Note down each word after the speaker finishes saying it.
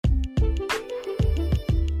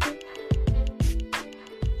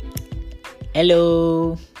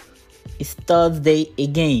Hello, it's Thursday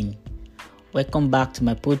again. Welcome back to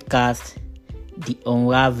my podcast, The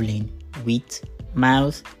Unraveling with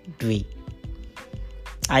Miles Dre.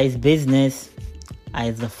 How's business?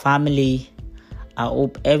 How's the family? I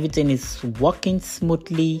hope everything is working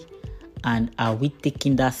smoothly, and are we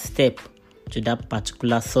taking that step to that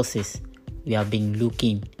particular success we have been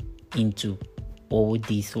looking into all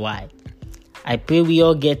this while. I pray we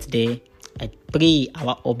all get there. I pray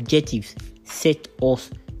our objectives set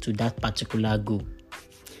us to that particular goal.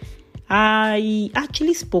 I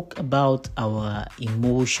actually spoke about our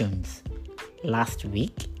emotions last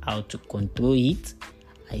week, how to control it.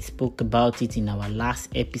 I spoke about it in our last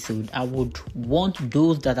episode. I would want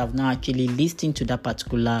those that have not actually listened to that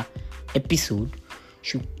particular episode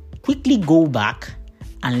should quickly go back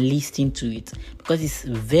and listen to it, because it's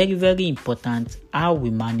very, very important how we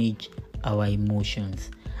manage our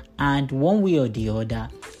emotions. And one way or the other,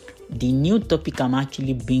 the new topic I'm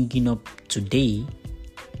actually bringing up today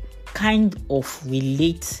kind of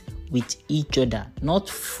relates with each other. Not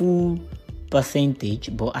full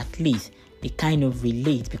percentage, but at least they kind of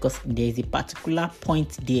relate, because there's a particular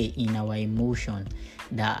point there in our emotion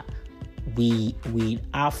that we will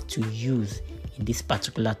have to use in this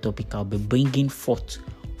particular topic I'll be bringing forth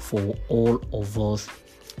for all of us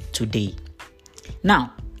today.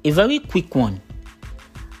 Now, a very quick one.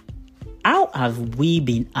 How have we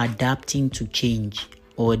been adapting to change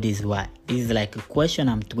all this while? This is like a question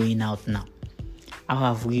I'm throwing out now. How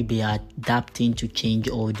have we been adapting to change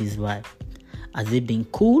all this while? Has it been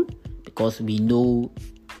cool? Because we know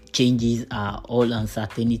changes are all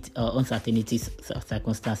uncertainties,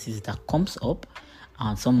 circumstances that comes up,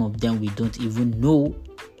 and some of them we don't even know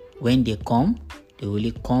when they come. They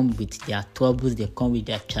really come with their troubles, they come with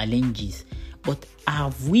their challenges. But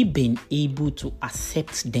have we been able to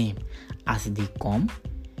accept them as they come?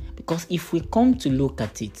 Because if we come to look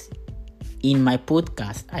at it, in my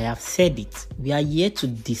podcast, I have said it. We are here to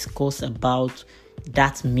discuss about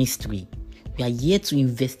that mystery. We are here to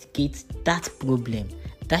investigate that problem,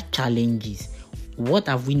 that challenges. What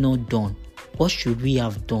have we not done? What should we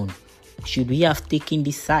have done? Should we have taken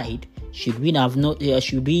this side? Should we have not?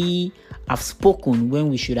 Should we have spoken when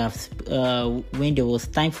we should have? When there was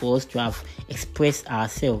time for us to have expressed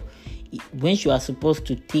ourselves? When you are supposed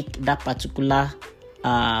to take that particular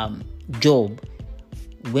job,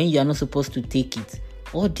 when you are not supposed to take it?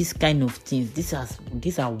 All these kind of things.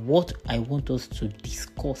 These are what I want us to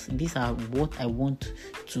discuss. These are what I want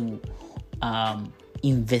to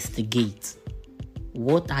investigate.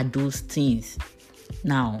 What are those things?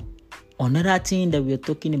 Now, another thing that we're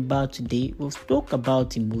talking about today, we'll talk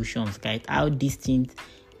about emotions, guys. How these things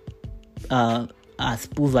as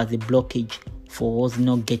proved as a blockage for us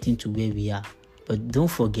not getting to where we are. But don't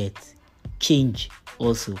forget, change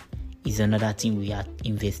also is another thing we are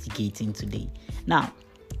investigating today. Now,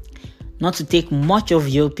 not to take much of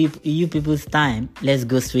you people's time, let's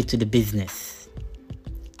go straight to the business.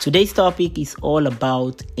 Today's topic is all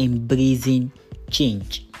about embracing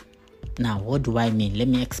change. Now, what do I mean? Let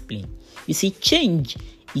me explain. You see, change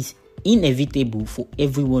is inevitable for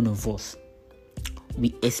every one of us.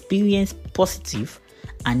 We experience positive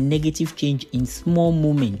and negative change in small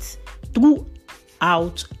moments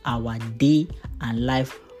throughout our day and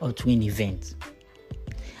life altering events.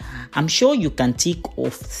 I'm sure you can think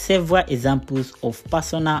of several examples of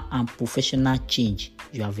personal and professional change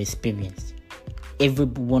you have experienced. Every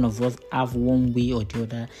one of us have one way or the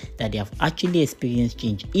other that they have actually experienced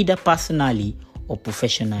change, either personally or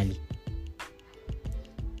professionally.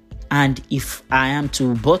 And if I am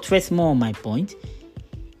to buttress more on my point,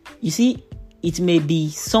 you see, it may be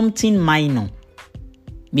something minor.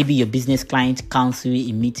 Maybe your business client cancel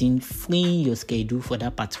a meeting, freeing your schedule for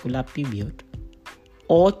that particular period.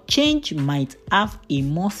 Or change might have a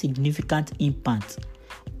more significant impact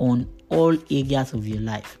on all areas of your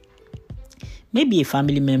life. Maybe a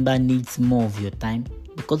family member needs more of your time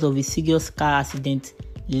because of a serious car accident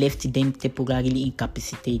left them temporarily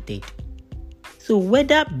incapacitated. So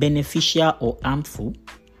whether beneficial or harmful,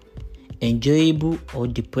 enjoyable or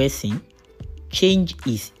depressing, change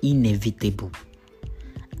is inevitable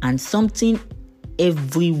and something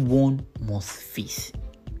everyone must face.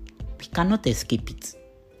 We cannot escape it.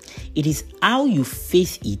 It is how you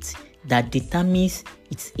face it that determines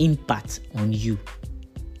its impact on you.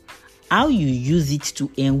 How you use it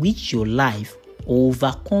to enrich your life or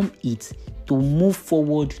overcome it to move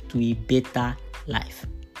forward to a better life.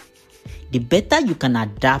 The better you can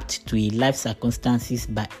adapt to a life circumstances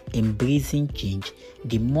by embracing change,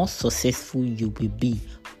 the more successful you will be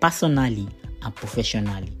personally and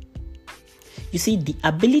professionally. You see, the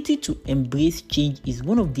ability to embrace change is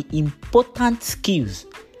one of the important skills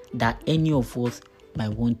that any of us might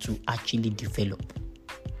want to actually develop.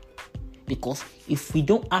 Because if we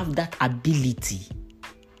don't have that ability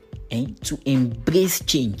to embrace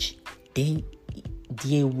change, then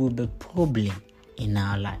there will be a problem in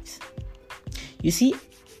our lives. You see,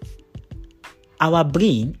 our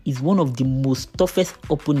brain is one of the most toughest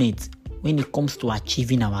opponents when it comes to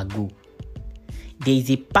achieving our goal. There is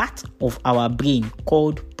a part of our brain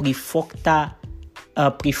called prefrontal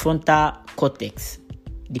cortex,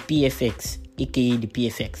 the PFX, aka the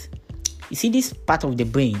PFX. You see, this part of the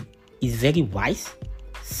brain is very wise,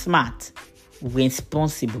 smart,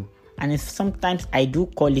 responsible, and sometimes I do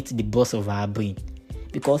call it the boss of our brain,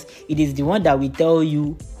 because it is the one that will tell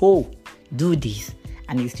you, oh, do this,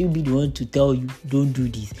 and it will still be the one to tell you, don't do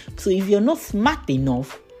this. So if you're not smart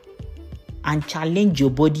enough and challenge your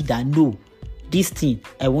body that no, this thing,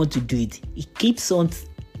 I want to do it, it keeps on,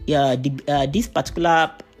 this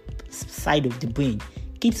particular side of the brain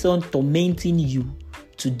keeps on tormenting you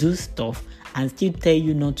to do stuff and still tell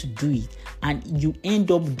you not to do it, and you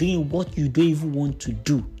end up doing what you don't even want to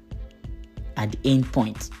do at the end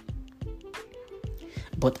point.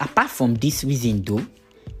 But apart from this reason though,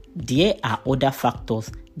 there are other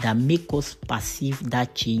factors that make us perceive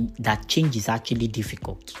that change is actually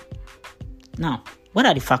difficult. Now, what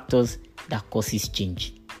are the factors that causes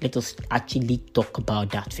change? Let us actually talk about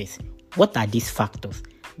that first. What are these factors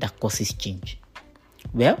that causes change?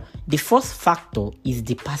 Well, the first factor is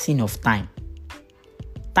the passing of time.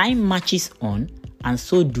 Time marches on, and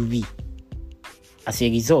so do we. As a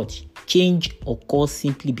result, change occurs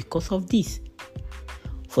simply because of this.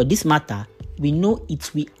 For this matter, we know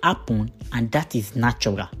it will happen, and that is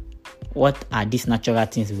natural. What are these natural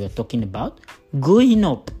things we are talking about? Growing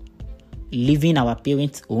up, leaving our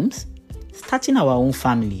parents' homes, starting our own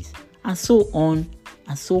families, and so on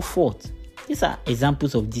and so forth. These are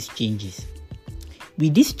examples of these changes.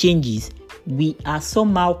 With these changes, we are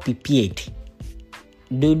somehow prepared.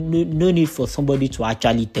 No need for somebody to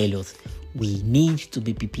actually tell us. We need to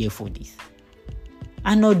be prepared for this.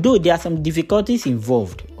 And although there are some difficulties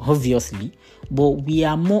involved, obviously, but we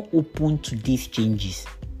are more open to these changes.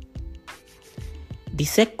 The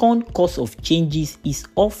second cause of changes is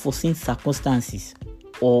unforeseen circumstances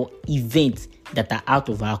or events that are out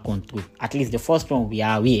of our control. At least the first one, we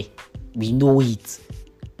are aware. We know it.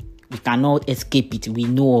 We cannot escape it. We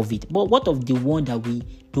know of it. But what of the one that we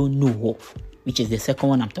don't know of? Which is the second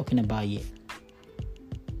one I'm talking about here.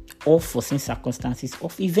 Unforeseen circumstances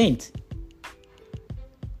of events.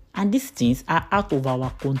 And these things are out of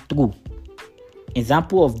our control.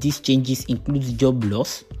 Example of these changes includes job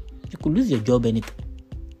loss. You could lose your job anytime.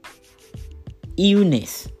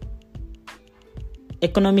 Illness.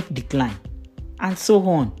 Economic decline. And so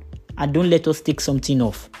on. And don't let us take something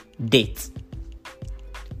off. Death.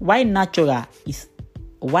 Why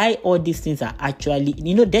all these things are actually,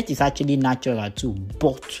 death is actually natural too,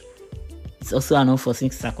 but it's also an unforeseen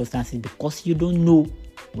circumstances because you don't know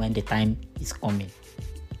when the time is coming.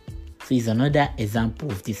 So it's another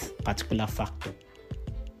example of this particular factor.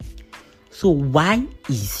 So why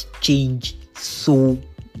is change so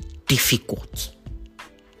difficult?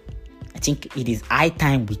 I think it is high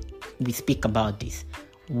time we speak about this.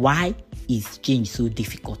 Why is change so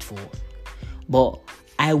difficult for us? But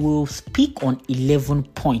I will speak on 11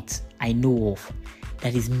 points I know of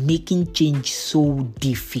that is making change so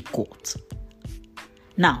difficult.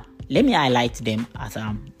 Now, let me highlight them as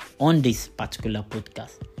I'm on this particular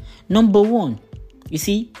podcast. Number one, you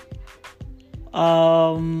see,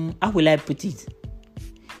 how will I put it?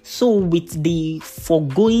 So with the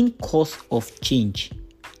foregoing cause of change,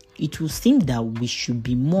 it will seem that we should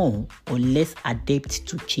be more or less adept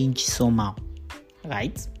to change somehow,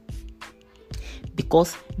 right?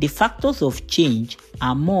 Because the factors of change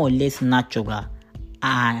are more or less natural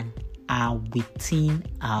and are within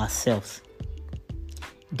ourselves.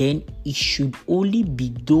 Then it should only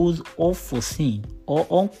be those unforeseen or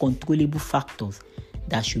uncontrollable factors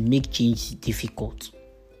that should make change difficult.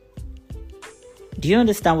 Do you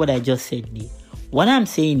understand what I just said there? What I'm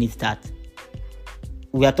saying is that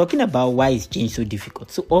we are talking about why is change so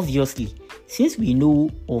difficult. So obviously, since we know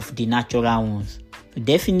of the natural ones,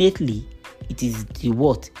 definitely it is the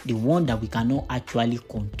one that we cannot actually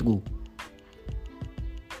control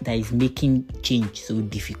that is making change so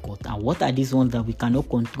difficult. And what are these ones that we cannot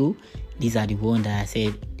control? These are the ones that I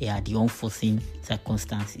said they are the unforeseen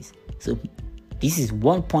circumstances. So this is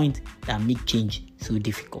one point that makes change so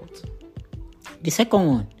difficult. The second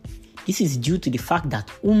one, this is due to the fact that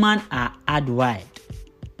humans are hardwired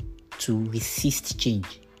to resist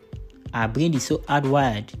change. Our brain is so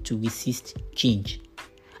hardwired to resist change.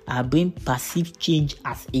 Our brain perceives change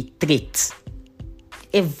as a threat.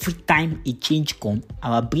 Every time a change comes,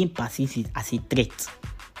 our brain perceives it as a threat.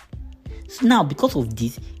 So now, because of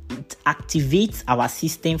this, it activates our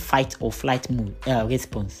system fight or flight mode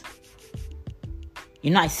response.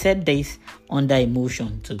 I said this under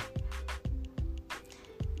emotion too.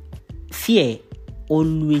 Fear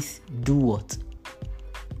always do what?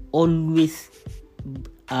 Always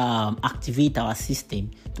activate our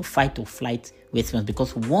system to fight or flight response,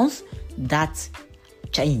 because once that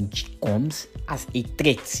change comes as a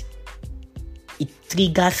threat, it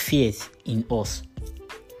triggers fears in us.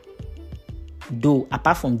 Though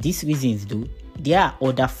apart from these reasons, there are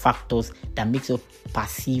other factors that makes us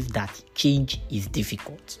perceive that change is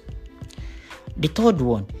difficult. The third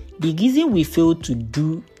one, the reason we fail to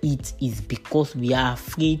do it is because we are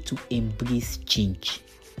afraid to embrace change.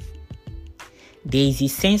 There is a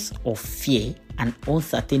sense of fear and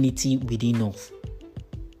uncertainty within us.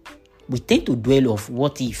 We tend to dwell on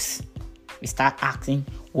what ifs. We start asking,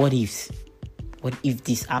 what ifs? What if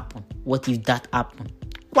this happened? What if that happened?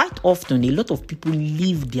 Quite often, a lot of people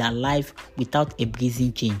live their life without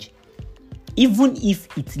embracing change, even if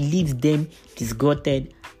it leaves them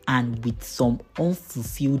disgusted and with some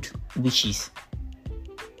unfulfilled wishes.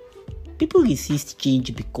 People resist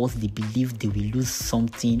change because they believe they will lose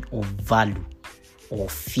something of value or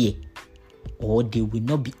fear, or they will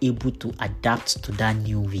not be able to adapt to that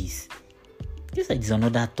new ways. This is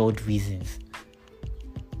another third reason.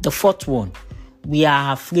 The fourth one, we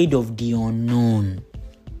are afraid of the unknown.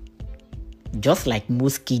 Just like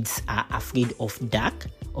most kids are afraid of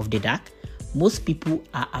the dark, most people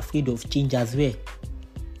are afraid of change as well,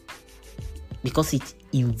 because it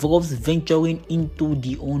involves venturing into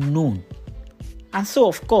the unknown. And so,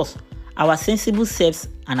 of course, our sensible selves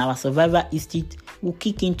and our survival instinct will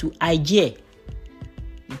kick into high gear.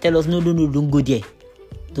 They tell us, no, don't go there.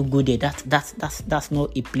 Don't go there. That's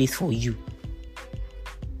not a place for you.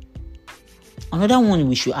 Another one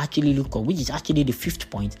we should actually look at, which is actually the fifth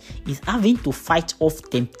point, is having to fight off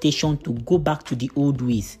temptation to go back to the old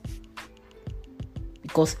ways.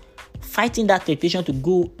 Because fighting that temptation to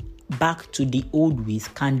go back to the old ways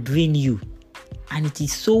can drain you, and it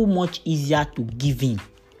is so much easier to give in.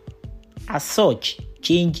 As such,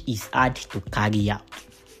 change is hard to carry out.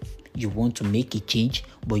 You want to make a change,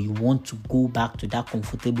 but you want to go back to that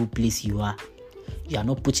comfortable place you are. You are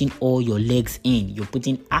not putting all your legs in. You're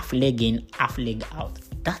putting half leg in, half leg out.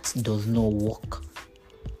 That does not work.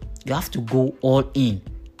 You have to go all in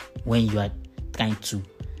when you are trying to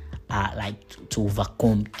to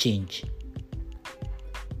overcome change.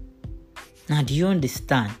 Now, do you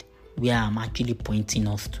understand where I'm actually pointing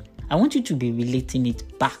us to? I want you to be relating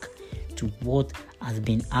it back to what has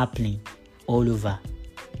been happening all over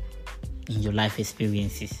in your life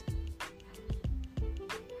experiences.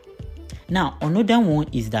 Now, another one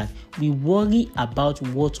is that we worry about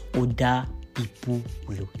what other people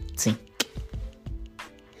will think.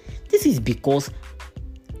 This is because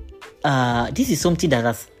this is something that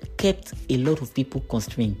has kept a lot of people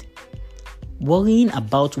constrained. Worrying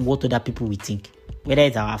about what other people will think, whether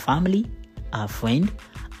it's our family, our friend,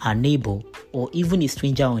 our neighbor, or even a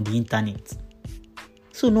stranger on the internet.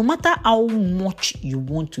 So no matter how much you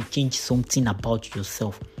want to change something about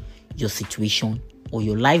yourself, your situation, or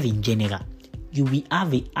your life in general, you will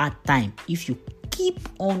have a hard time if you keep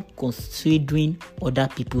on considering other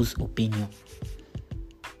people's opinion.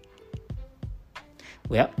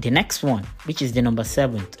 Well, the next one, which is the number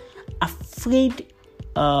 7,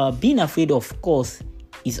 being afraid, of course,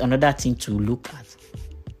 is another thing to look at.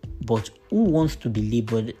 But who wants to be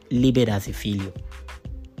labeled as a failure?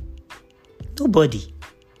 Nobody.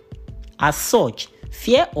 As such,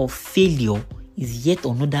 fear of failure is yet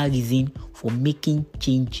another reason for making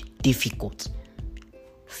change difficult.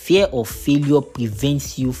 Fear of failure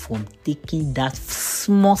prevents you from taking that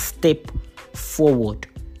small step forward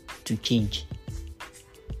to change.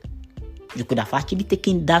 You could have actually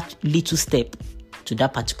taken that little step to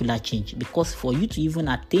that particular change, because for you to even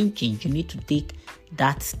attain change, you need to take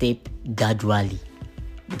that step gradually.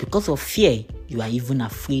 But because of fear, you are even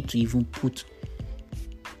afraid to even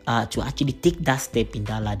to actually take that step in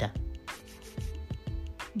that ladder.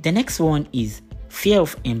 The next one is fear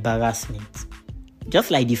of embarrassment.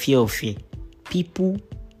 Just like the fear of fear, people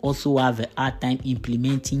also have a hard time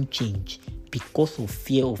implementing change because of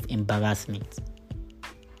fear of embarrassment.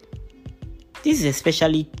 This is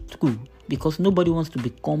especially true because nobody wants to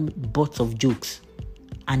become butts of jokes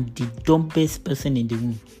and the dumbest person in the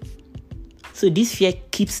room. So this fear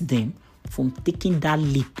keeps them from taking that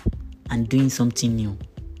leap and doing something new.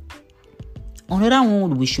 Another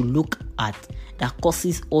one we should look at that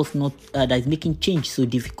causes us not that is making change so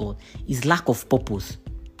difficult is lack of purpose.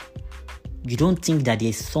 You don't think that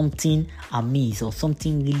there's something amiss or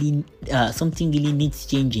something really needs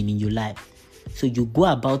changing in your life, so you go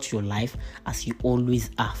about your life as you always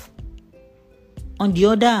have. On the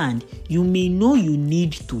other hand, you may know you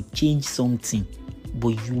need to change something, but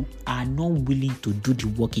you are not willing to do the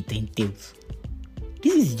work it entails.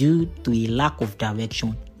 This is due to a lack of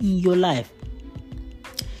direction in your life.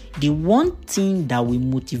 The one thing that will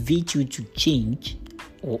motivate you to change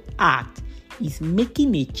or act is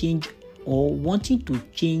making a change or wanting to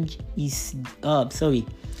change is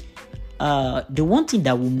the one thing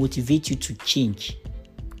that will motivate you to change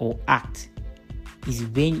or act is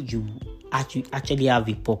when you actually have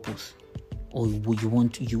a purpose, or you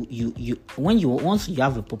want to, once you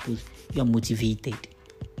have a purpose, you are motivated.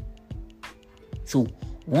 So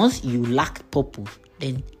once you lack purpose,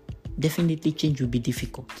 then definitely change will be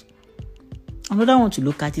difficult. Another one to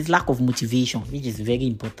look at is lack of motivation, which is very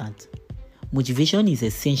important. Motivation is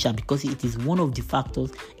essential because it is one of the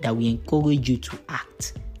factors that will encourage you to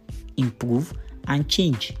act, improve, and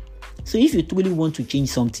change. So if you truly want to change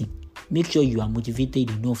something, make sure you are motivated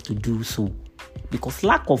enough to do so, because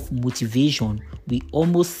lack of motivation will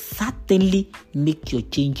almost certainly make your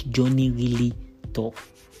change journey really tough.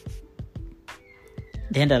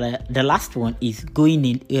 Then the last one is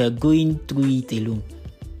going through it alone.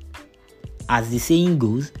 As the saying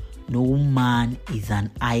goes, no man is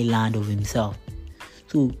an island of himself.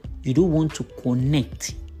 So you don't want to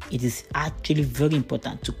connect. It is actually very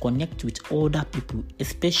important to connect with other people,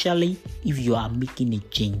 especially if you are making a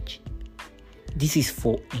change. This is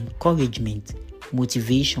for encouragement,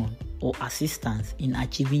 motivation, or assistance in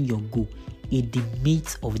achieving your goal in the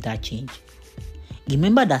midst of that change.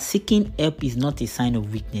 Remember that seeking help is not a sign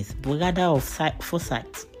of weakness, but rather of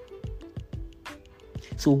foresight.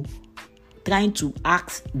 So, trying to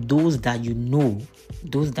ask those that you know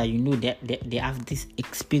that they have this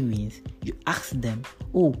experience, you ask them,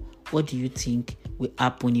 oh, what do you think will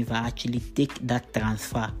happen if I actually take that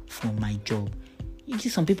transfer from my job? You see,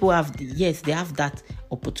 some people they have that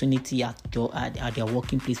opportunity at their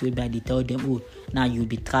working place, whereby they tell them, oh, now you'll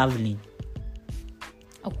be traveling.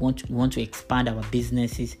 We want to expand our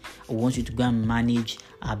businesses. I want you to go and manage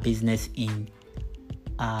our business in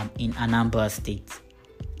Anambra State.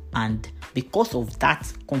 And because of that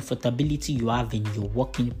comfortability you have in your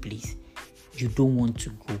working place, you don't want to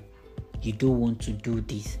go. You don't want to do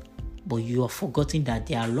this. But you are forgetting that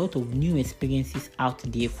there are a lot of new experiences out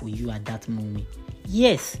there for you at that moment.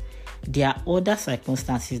 Yes, there are other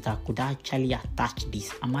circumstances that could actually attach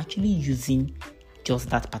this. I'm actually using just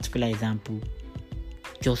that particular example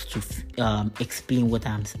just to explain what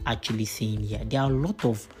I'm actually saying here. There are a lot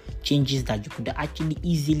of changes that you could actually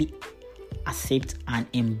easily accept and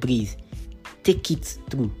embrace. Take it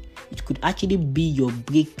through. It could actually be your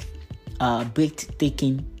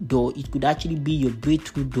breathtaking door. It could actually be your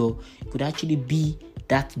breakthrough door. It could actually be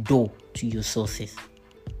that door to your success.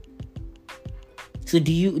 So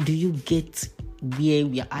do you get where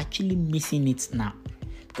we are actually missing it now?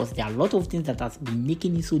 Because there are a lot of things that has been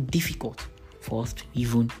making it so difficult for us to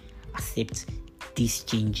even accept these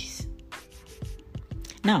changes.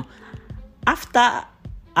 Now, after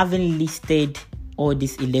having listed all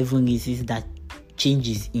these 11 reasons that change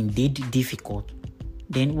is indeed difficult,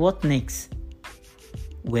 then what next?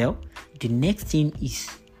 Well, the next thing is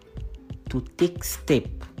to take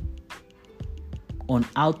steps on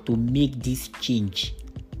how to make this change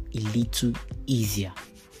a little easier.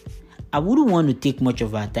 I wouldn't want to take much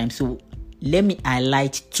of our time, so let me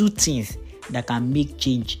highlight 2 things that can make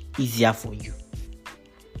change easier for you.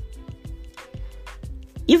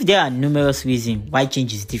 If there are numerous reasons why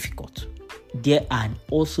change is difficult, there are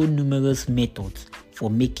also numerous methods for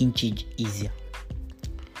making change easier.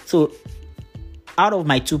 So, out of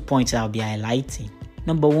my 2 points I'll be highlighting,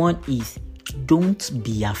 number 1 is don't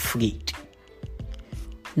be afraid.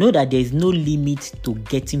 Know that there is no limit to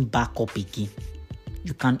getting back up again.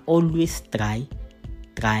 You can always try,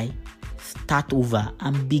 start over,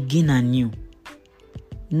 and begin anew.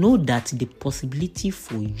 Know that the possibility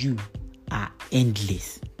for you are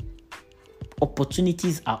endless.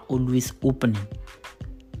 Opportunities are always opening.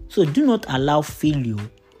 So do not allow failure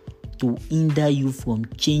to hinder you from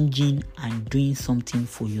changing and doing something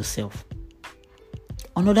for yourself.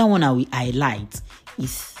 Another one I will highlight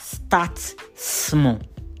is start small.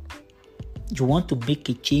 You want to make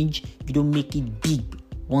a change, you don't make it big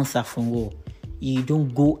once and for all. You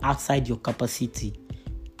don't go outside your capacity.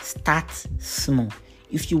 Start small.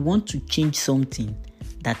 If you want to change something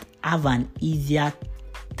that have an easier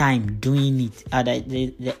time doing it,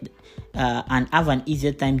 and have an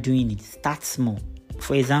easier time doing it, start small.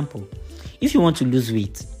 For example, if you want to lose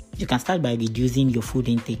weight, you can start by reducing your food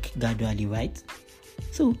intake gradually, right?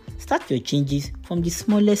 So start your changes from the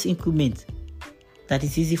smallest increment that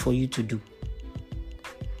is easy for you to do.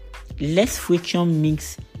 Less friction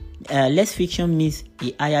means a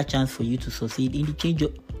higher chance for you to succeed in the change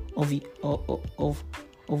of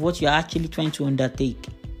what you're actually trying to undertake.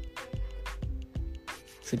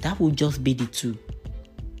 So that will just be the two.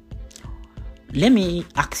 Let me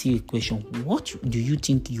ask you a question. What do you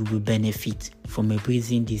think you will benefit from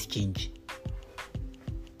embracing this change?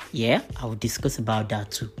 Yeah, I will discuss about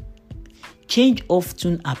that too. Change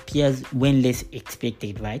often appears when less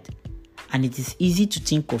expected, right? And it is easy to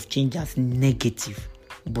think of change as negative,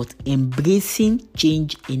 but embracing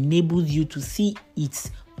change enables you to see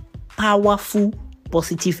its powerful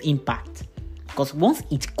positive impact. Because once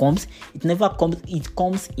it comes, it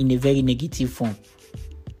comes in a very negative form.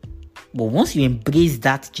 But once you embrace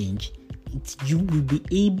that change, you will be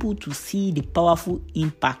able to see the powerful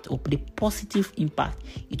impact or the positive impact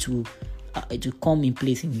it will come in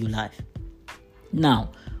place in your life.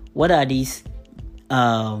 Now, what are these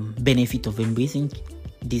benefits of embracing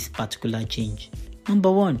this particular change? Number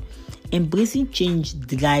one, embracing change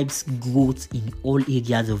drives growth in all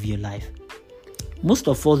areas of your life. Most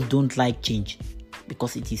of us don't like change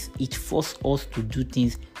because it forces us to do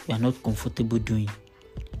things we are not comfortable doing.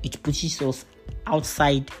 It pushes us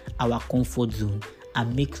outside our comfort zone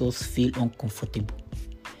and makes us feel uncomfortable.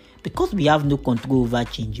 Because we have no control over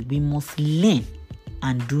change, we must learn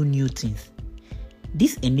and do new things.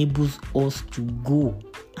 This enables us to go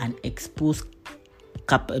and expose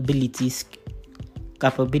capabilities,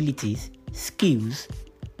 skills,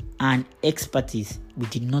 and expertise we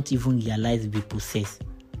did not even realize we possess,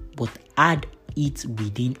 but add it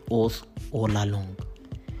within us all along.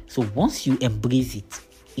 So once you embrace it,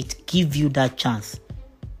 it gives you that chance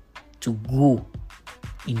to grow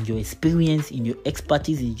in your experience, in your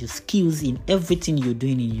expertise, in your skills, in everything you're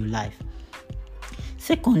doing in your life.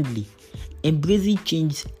 Secondly, embracing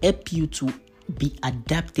change helps you to be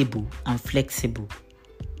adaptable and flexible.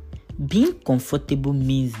 Being comfortable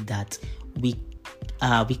means that we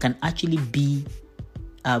can actually be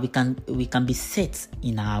we can be set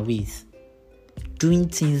in our ways, doing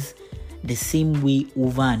things the same way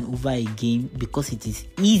over and over again because it is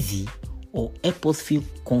easy or help us feel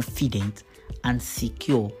confident and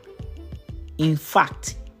secure. In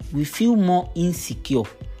fact, we feel more insecure,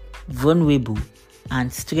 vulnerable,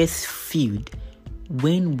 and stress-filled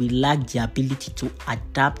when we lack the ability to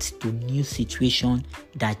adapt to new situations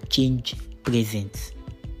that change presents.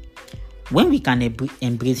 When we can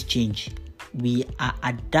embrace change, we are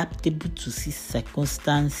adaptable to see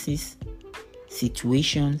circumstances,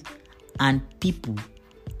 situations, and people,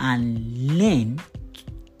 and lean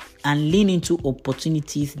into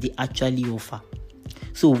opportunities they actually offer.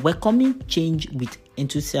 So welcoming change with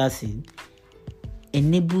enthusiasm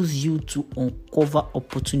enables you to uncover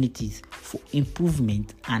opportunities for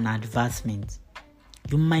improvement and advancement.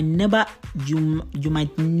 You might never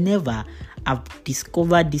have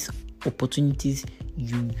discovered these opportunities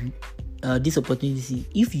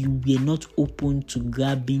if you were not open to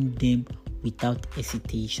grabbing them without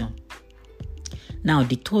hesitation. Now,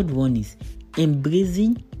 the third one is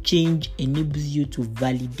embracing change enables you to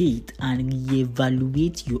validate and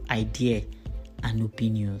reevaluate your idea and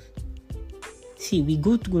opinions. See, we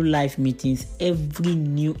go through life meetings every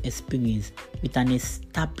new experience with an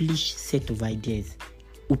established set of ideas,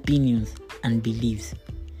 opinions, and beliefs.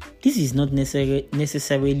 This is not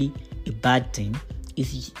necessarily a bad thing.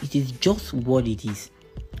 It is just what it is.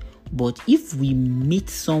 But if we meet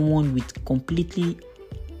someone with completely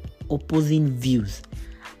opposing views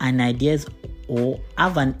and ideas, or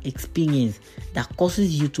have an experience that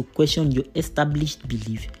causes you to question your established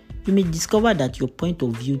belief, you may discover that your point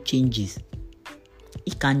of view changes.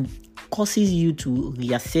 It can cause you to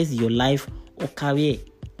reassess your life or career,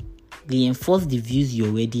 reinforce the views you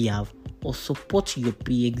already have, or support your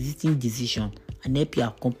pre-existing decision and help you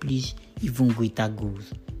accomplish even greater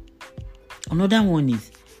goals. Another one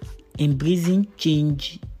is embracing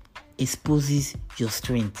change exposes your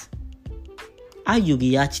strength. How you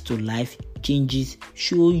react to life changes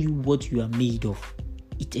show you what you are made of.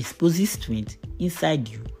 It exposes strength inside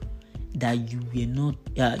you that you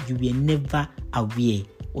were never aware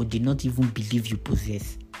or did not even believe you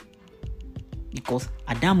possess. Because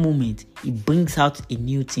at that moment, it brings out a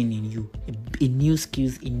new thing in you, a new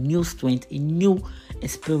skills, a new strength, a new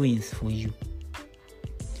experience for you.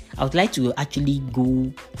 I would like to actually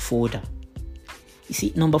go further. You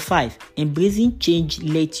see, number 5, embracing change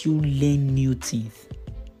lets you learn new things.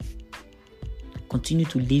 continue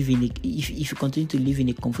to live if you continue to live in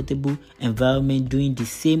a comfortable environment, doing the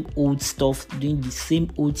same old stuff, doing the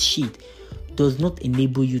same old shit, does not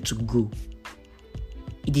enable you to grow.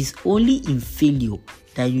 It is only in failure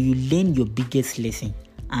that you learn your biggest lesson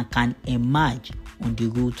and can emerge on the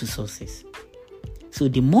road to success. So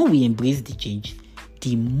the more we embrace the change,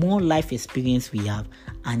 the more life experience we have,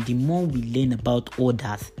 and the more we learn about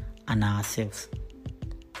others and ourselves.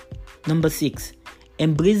 Number 6,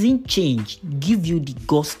 embracing change gives you the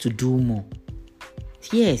guts to do more.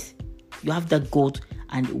 Yes, you have that gut,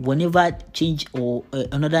 and whenever change or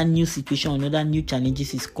another new situation, another new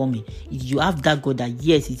challenges is coming, you have that gut that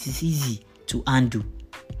yes, it is easy to handle.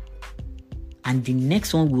 And the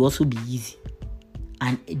next one will also be easy.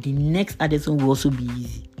 And the next other one will also be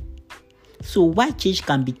easy. So while change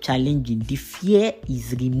can be challenging, the fear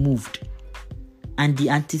is removed. And the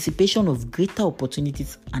anticipation of greater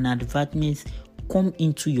opportunities and advancements come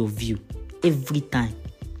into your view every time.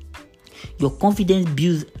 Your confidence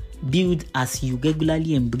builds as you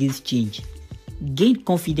regularly embrace change, gain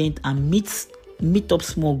confidence, and meet up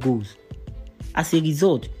small goals. As a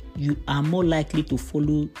result, you are more likely to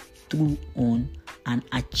follow through on and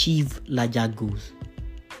achieve larger goals.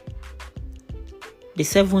 The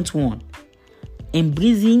 7th one,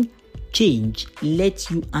 embracing change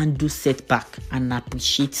lets you undo setback and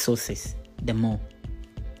appreciate success the more.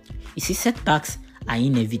 You see, setbacks are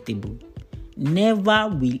inevitable. Never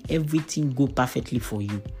will everything go perfectly for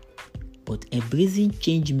you. But embracing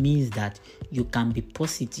change means that you can be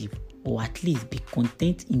positive, or at least be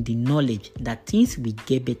content in the knowledge that things will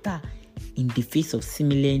get better in the face of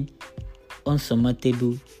similar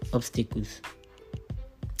unsurmountable obstacles.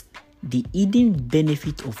 The hidden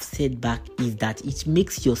benefit of setback is that it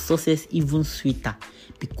makes your success even sweeter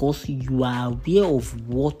because you are aware of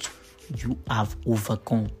what you have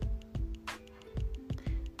overcome.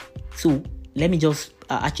 So let me just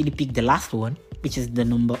actually pick the last one, which is the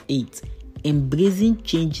number 8. Embracing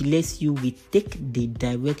change lets you retake the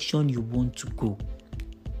direction you want to go.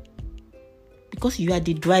 Because you are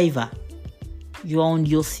the driver, you are on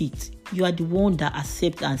your seat, you are the one that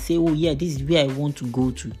accepts and say, oh yeah, this is where I want to go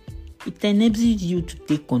to. It enables you to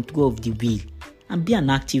take control of the wheel and be an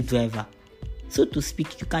active driver. So to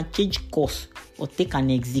speak, you can change course or take an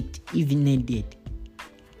exit if needed.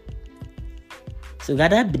 So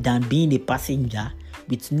rather than being a passenger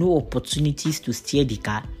with no opportunities to steer the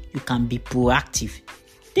car, you can be proactive,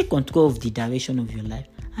 take control of the direction of your life,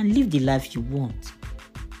 and live the life you want.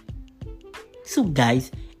 So guys,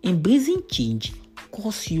 embracing change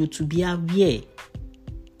causes you to be aware,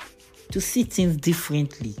 to see things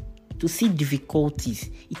differently, to see difficulties.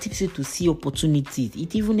 It helps you to see opportunities.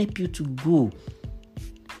 It even helps you to grow,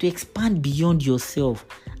 to expand beyond yourself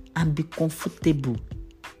and be comfortable.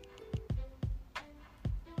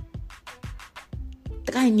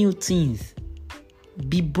 Try new things.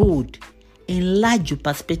 Be bold. Enlarge your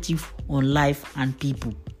perspective on life and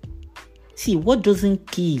people. See, what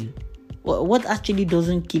actually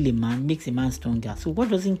doesn't kill a man makes a man stronger. So what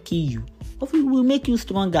doesn't kill you will make you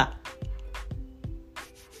stronger.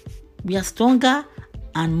 We are stronger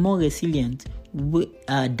and more resilient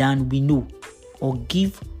than we know or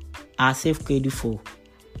give ourselves credit for.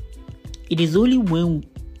 It is only when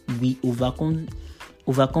we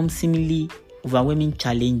overcome seemingly overwhelming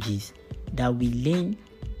challenges that we learn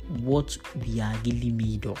what we are really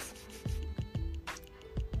made of.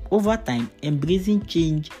 Over time, embracing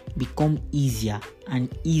change becomes easier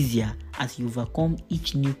and easier as you overcome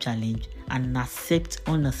each new challenge and accept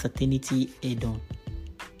uncertainty head-on.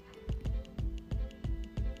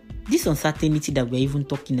 This uncertainty that we're even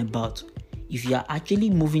talking about, if you are actually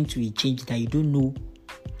moving to a change that you don't know,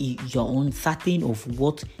 you're uncertain of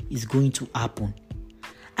what is going to happen.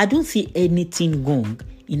 I don't see anything wrong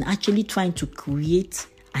in actually trying to create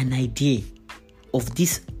an idea of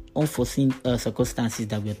this unforeseen circumstances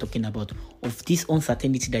that we're talking about, of this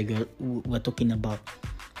uncertainty that we're talking about.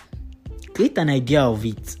 Create an idea of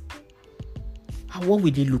it. What will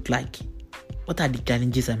it look like? What are the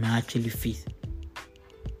challenges I may actually face?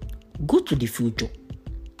 Go to the future.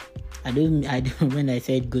 I don't when I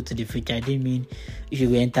said go to the future, I didn't mean if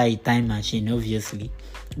you enter a time machine, obviously.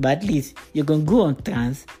 But at least you can go on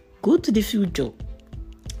trance, go to the future.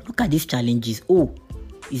 Look at these challenges. Oh,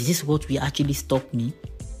 is this what will actually stop me?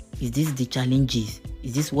 Is this the challenges?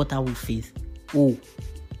 Is this what I will face? Oh,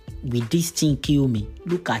 will this thing kill me?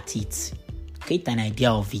 Look at it. Create an idea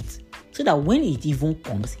of it. So that when it even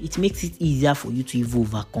comes, it makes it easier for you to even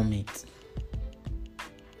overcome it.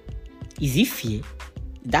 Is it fear?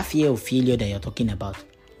 That fear of failure that you're talking about?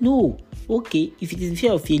 No. Okay, if it is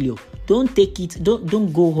fear of failure, don't take it,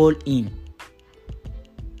 don't go all in.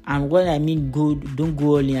 And when I mean don't go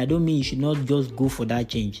all in, I don't mean you should not just go for that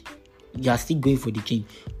change. You are still going for the change,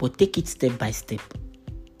 but take it step by step,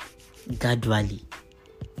 gradually.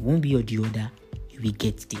 One way or the other, you will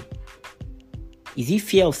get there. Is it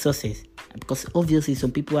fear of success? Because obviously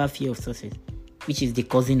some people have fear of success, which is the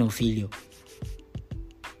cousin of failure.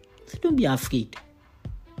 So don't be afraid.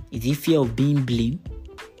 Is it fear of being blamed?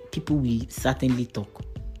 People will certainly talk.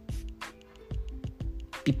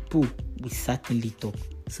 People will certainly talk.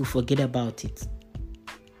 So forget about it.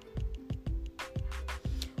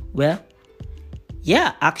 Well, here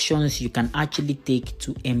are actions you can actually take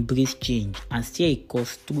to embrace change and steer a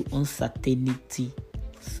course through uncertainty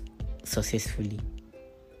successfully.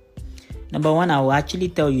 Number one, I will actually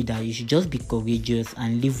tell you that you should just be courageous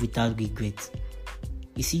and live without regrets.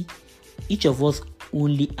 You see, each of us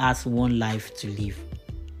only has one life to live.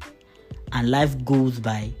 And life goes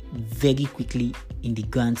by very quickly in the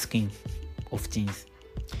grand scheme of things.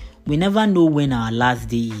 We never know when our last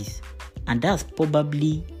day is, and that's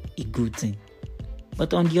probably a good thing.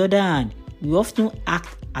 But on the other hand, we often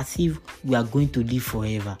act as if we are going to live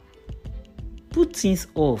forever. Put things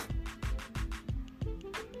off.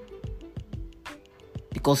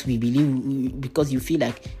 Because because you feel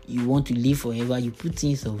like you want to live forever, you put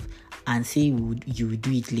things off and say you will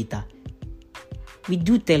do it later. We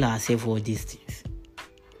do tell ourselves all these things.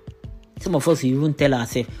 Some of us, we even tell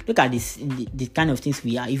ourselves, look at this, the kind of things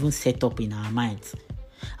we are even set up in our minds.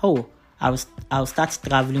 Oh, I'll start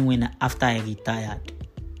traveling after I retired.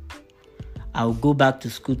 I'll go back to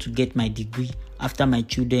school to get my degree after my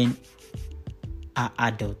children are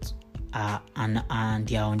adults and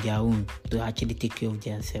they are on their own to actually take care of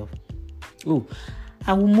themselves. Oh,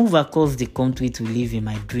 I will move across the country to live in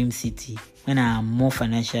my dream city when I am more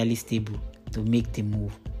financially stable to make the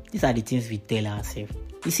move. These are the things we tell ourselves.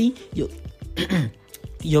 You see,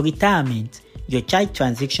 your retirement, your child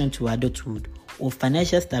transition to adulthood, or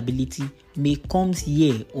financial stability may come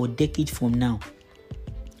year or decade from now.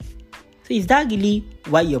 So is that really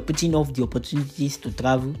why you're putting off the opportunities to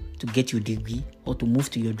travel, to get your degree, or to move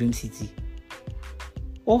to your dream city?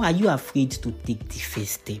 Or are you afraid to take the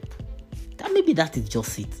first step? Maybe that is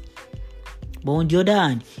just it. But on the other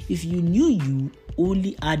hand, if you knew you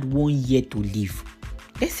only had 1 year to live,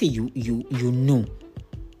 let's say you know,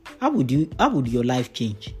 how would your life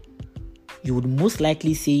change? You would most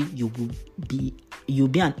likely say you'll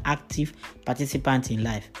be an active participant in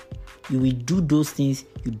life. You will do those things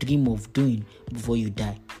you dream of doing before you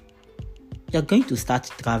die. You're going to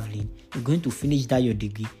start traveling. You're going to finish your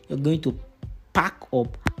degree. You're going to pack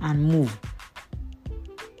up and move.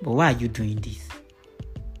 But why are you doing this?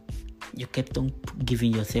 You kept on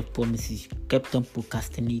giving yourself promises. You kept on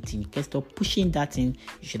procrastinating. You kept on pushing that thing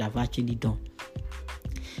you should have actually done.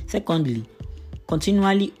 Secondly,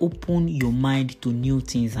 continually open your mind to new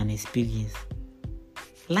things and experience.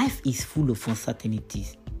 Life is full of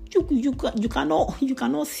uncertainties. You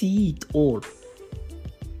cannot see it all.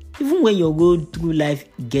 Even when your road through life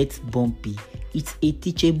gets bumpy, it's a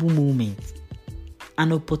teachable moment,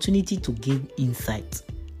 an opportunity to gain insight,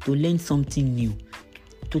 to learn something new,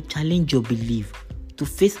 to challenge your belief, to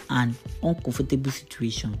face an uncomfortable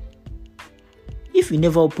situation. If you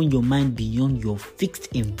never open your mind beyond your fixed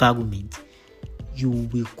environment, you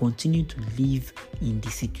will continue to live in the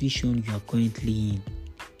situation you are currently in.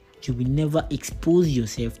 You will never expose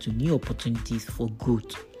yourself to new opportunities for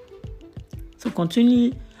growth. So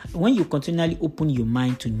when you continually open your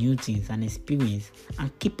mind to new things and experience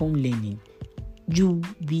and keep on learning, you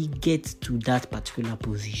will get to that particular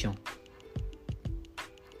position.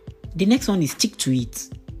 The next one is stick to it.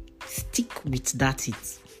 Stick with that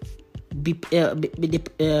it.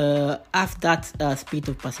 Have that spirit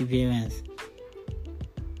of perseverance.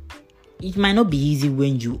 It might not be easy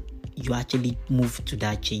when you actually move to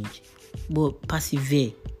that change, but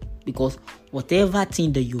persevere, because whatever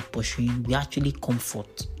thing that you're pursuing will actually come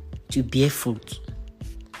forth to bear fruit.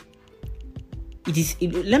 Let's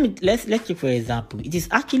take for example. It is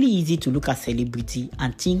actually easy to look at celebrity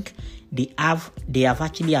and think they have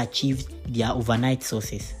actually achieved their overnight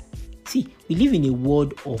success. See, we live in a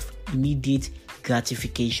world of immediate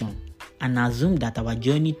gratification and assume that our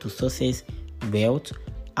journey to success, wealth,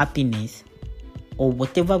 happiness, or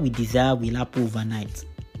whatever we desire will happen overnight.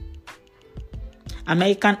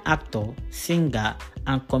 American actor, singer,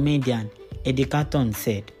 and comedian Eddie Canton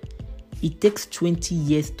said, "It takes 20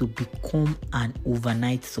 years to become an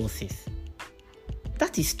overnight success."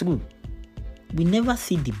 That is true. We never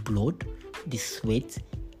see the blood, the sweat,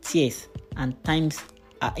 tears, and times.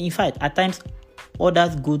 In fact, at times,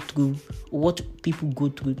 others go through what people go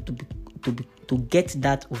through to get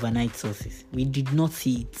that overnight success. We did not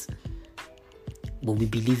see it. but we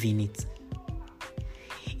believe in it.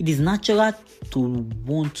 It is natural to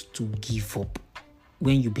want to give up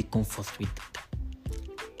when you become frustrated,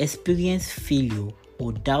 experience failure,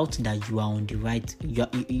 or doubt that you are on the right. You're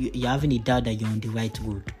having a doubt that you're on the right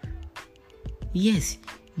road. Yes,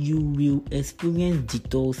 you will experience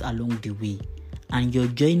detours along the way, and your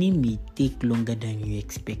journey may take longer than you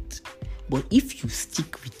expect. But if you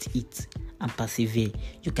stick with it and persevere,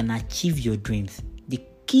 you can achieve your dreams. The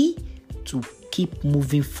key to keep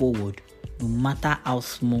moving forward, no matter how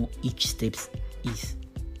small each step is.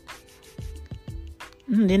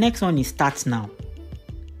 The next one is start now.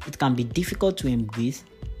 It can be difficult to embrace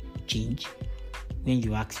change when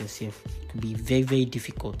you ask yourself. It can be very, very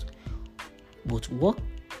difficult. But what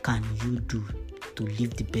can you do to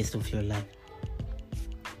live the best of your life?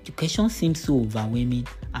 The question seems so overwhelming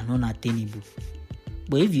and unattainable.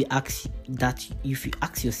 But if you ask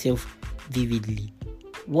yourself vividly,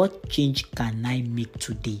 what change can I make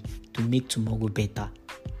today to make tomorrow better?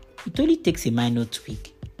 It only takes a minor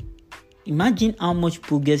tweak. Imagine how much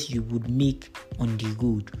progress you would make on the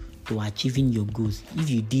road to achieving your goals if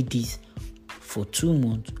you did this for 2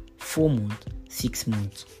 months, 4 months, 6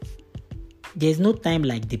 months. There's no time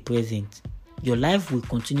like the present. Your life will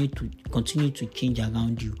continue to change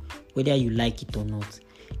around you, whether you like it or not.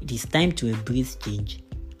 It is time to embrace change,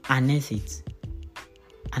 harness it,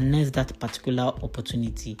 harness that particular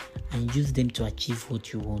opportunity, and use them to achieve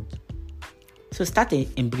what you want. So start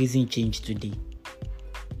embracing change today.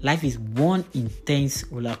 Life is one intense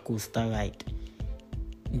roller coaster ride.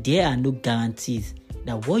 There are no guarantees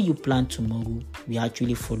that what you plan tomorrow will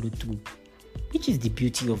actually follow through, which is the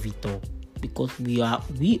beauty of it all, because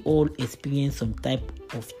we all experience some type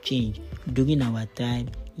of change during our time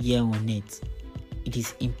here on earth. It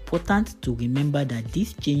is important to remember that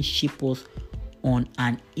this change shapes us on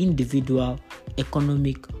an individual,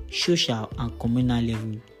 economic, social, and communal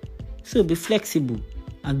level. So be flexible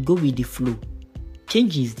and go with the flow.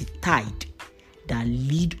 Change is the tide that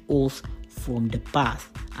leads us from the past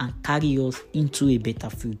and carry us into a better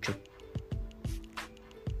future.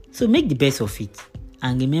 So make the best of it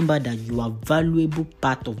and remember that you are a valuable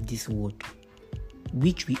part of this world,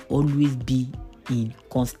 which will always be in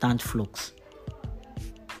constant flux.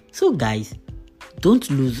 So guys, don't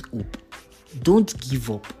lose hope. Don't give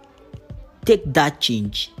up. Take that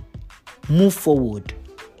change. Move forward.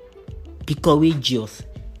 Be courageous.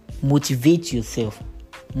 Motivate yourself.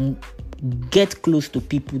 Get close to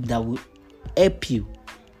people that will help you,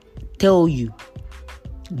 tell you,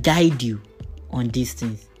 guide you on these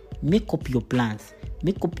things. Make up your plans.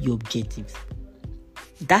 Make up your objectives.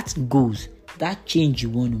 That goals, that change you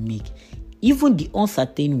want to make, even the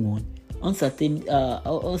uncertainty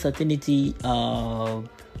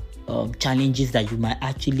challenges that you might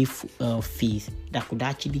actually face, that could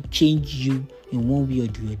actually change you in one way or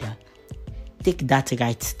the other. Take that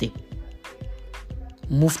right step.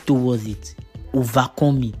 Move towards it.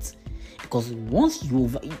 Overcome it. Because once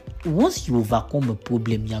you overcome a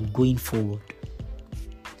problem, you are going forward.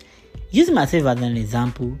 Using myself as an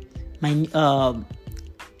example,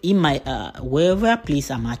 in my wherever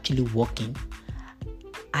place I'm actually working,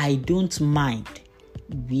 I don't mind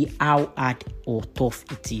how hard or tough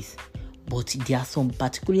it is, but there are some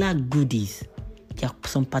particular goodies, there are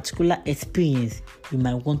some particular experience you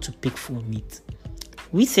might want to pick from it.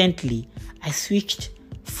 Recently, I switched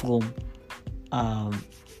from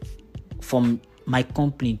my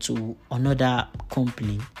company to another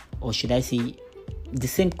company, or should I say the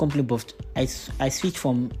same company, but I switched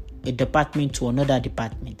from a department to another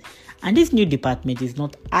department. And this new department is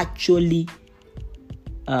not actually,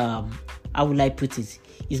 how will I put it?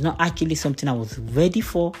 It's not actually something I was ready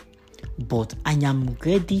for, but I am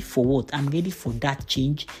ready for what? I'm ready for that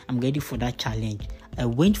change. I'm ready for that challenge. I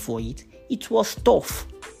went for it. It was tough.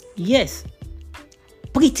 Yes.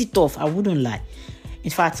 Pretty tough, I wouldn't lie. In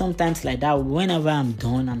fact, sometimes like that, whenever I'm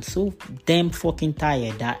done, I'm so damn fucking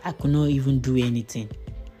tired that I could not even do anything.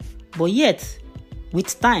 But yet,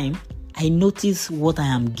 with time, I noticed what I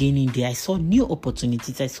am gaining there. I saw new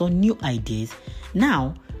opportunities. I saw new ideas.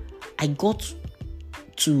 Now, I got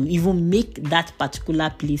to even make that particular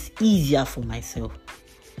place easier for myself.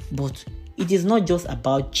 But it is not just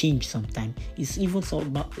about change sometimes. It's even so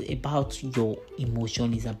about your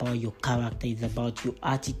emotion. It's about your character. It's about your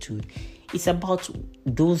attitude. It's about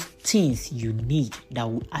those things you need that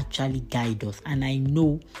will actually guide us. And I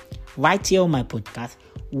know right here on my podcast,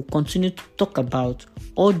 we'll continue to talk about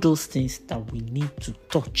all those things that we need to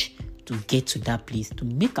touch to get to that place, to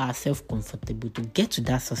make ourselves comfortable, to get to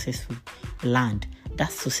that successful land,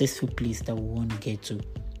 that successful place that we want to get to.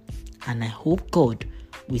 And I hope God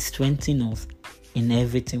will strengthen us in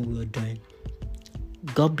everything we are doing.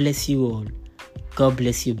 God bless you all. God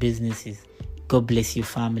bless your businesses. God bless your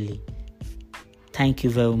family. Thank you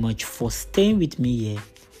very much for staying with me here.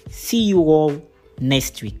 See you all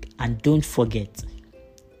next week. And don't forget,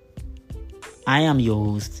 I am your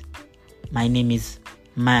host. My name is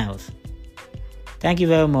Miles. Thank you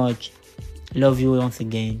very much. Love you once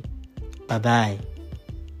again. Bye-bye.